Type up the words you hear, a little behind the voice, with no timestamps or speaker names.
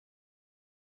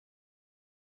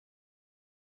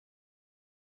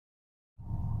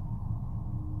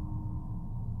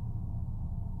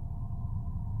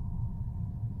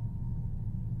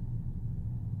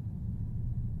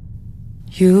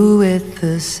You with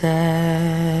the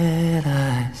sad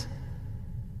eyes.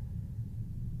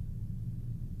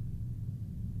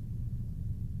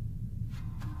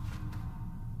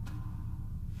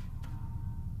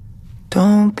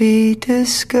 Don't be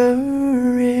discouraged.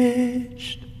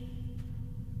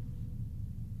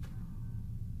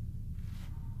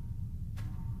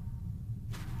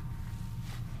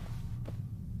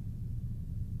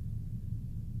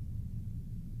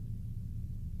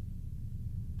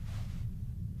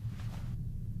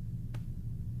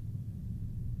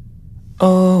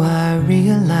 Oh, I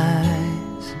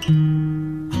realize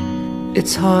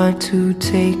it's hard to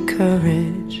take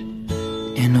courage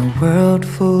in a world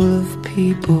full of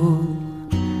people.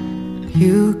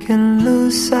 You can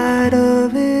lose sight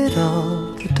of it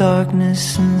all. The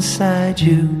darkness inside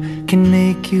you can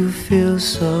make you feel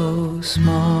so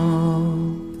small.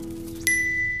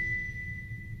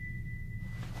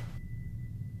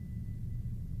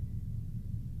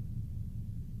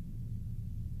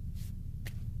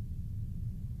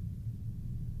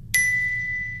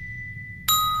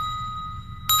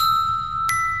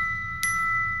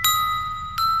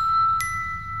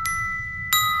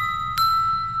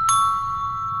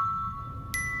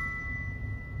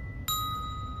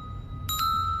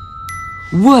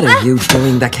 What are you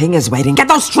doing? The king is waiting. Get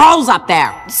those trolls up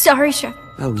there! Sorry, Chef.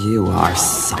 Oh, you are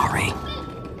sorry.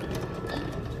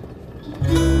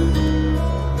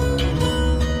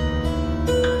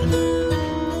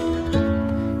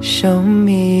 Show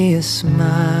me a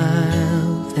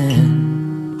smile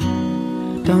then.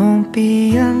 Don't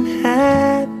be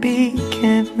unhappy.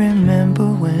 Can't remember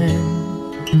when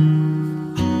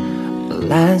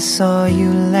last saw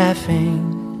you laughing.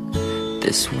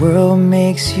 This world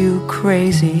makes you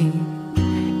crazy,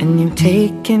 and you've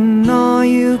taken all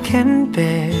you can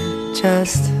bear.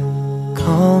 Just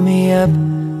call me up,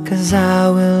 'cause I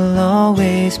will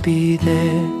always be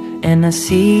there. And I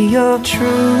see your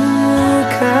true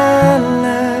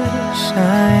colors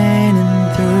shining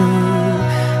through.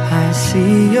 I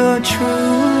see your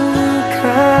true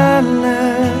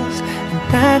colors, and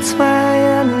that's why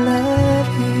I love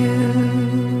you.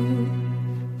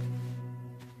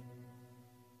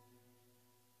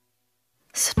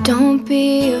 So don't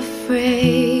be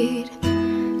afraid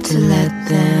to let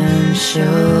them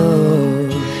show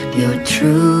your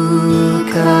true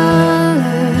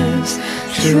colors.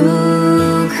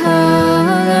 True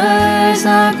colors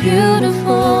are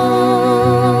beautiful.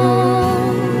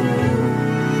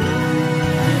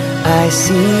 I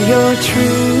see your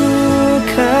true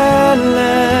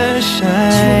colors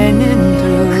shining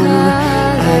through.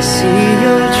 I see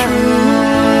your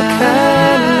true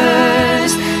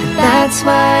colors. That's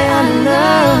why I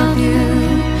love you.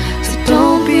 So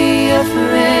don't be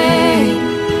afraid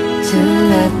to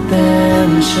let them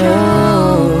show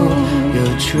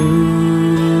your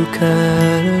true colors.